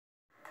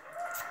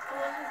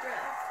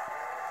autograph.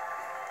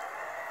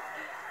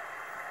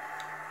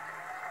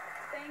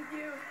 Thank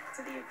you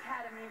to the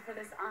Academy for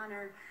this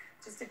honor,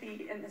 just to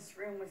be in this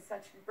room with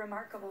such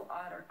remarkable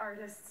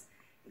artists,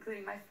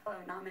 including my fellow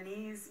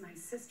nominees, my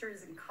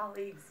sisters and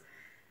colleagues.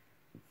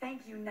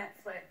 Thank you,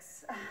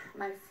 Netflix,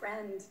 my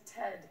friend,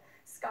 Ted,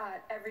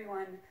 Scott,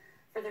 everyone,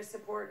 for their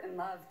support and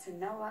love to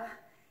Noah,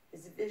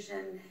 his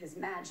vision, his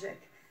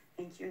magic.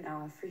 Thank you,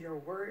 Noah, for your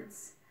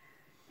words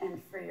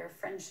and for your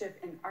friendship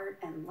in art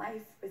and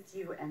life with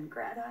you and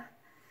Greta.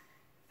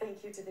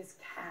 Thank you to this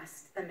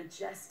cast, the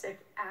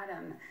majestic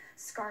Adam,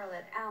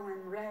 Scarlett,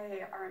 Alan,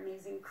 Ray, our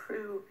amazing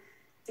crew,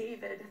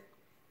 David.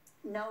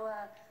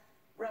 Noah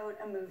wrote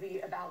a movie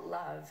about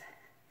love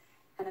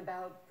and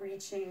about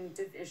breaching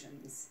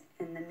divisions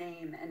in the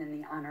name and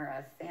in the honor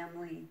of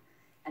family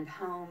and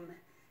home,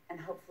 and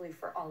hopefully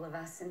for all of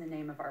us in the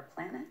name of our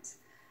planet.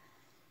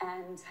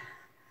 And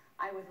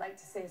I would like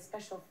to say a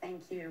special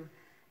thank you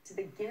to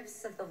the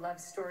gifts of the love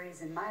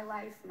stories in my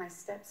life, my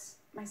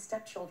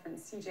stepchildren,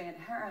 CJ and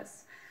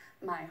Harris,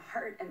 my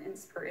heart and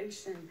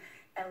inspiration,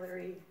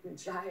 Ellery and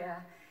Jaya.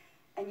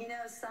 And you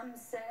know, some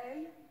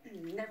say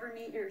you never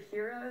meet your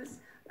heroes,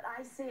 but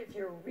I say if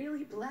you're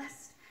really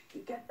blessed,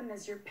 you get them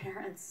as your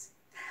parents.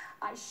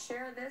 I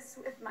share this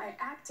with my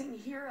acting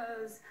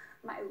heroes,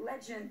 my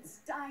legends,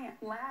 Diane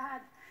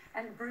Ladd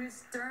and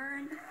Bruce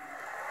Dern.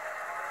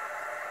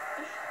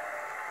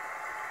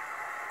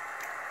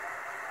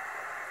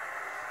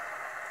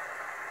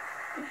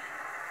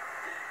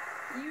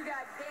 You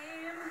got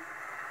game.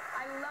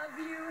 I love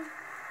you.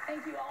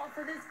 Thank you all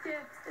for this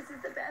gift. This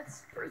is the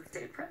best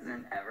birthday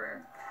present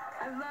ever.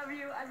 I love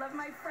you. I love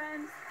my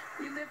friends.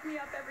 You lift me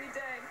up every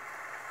day.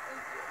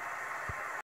 Thank you.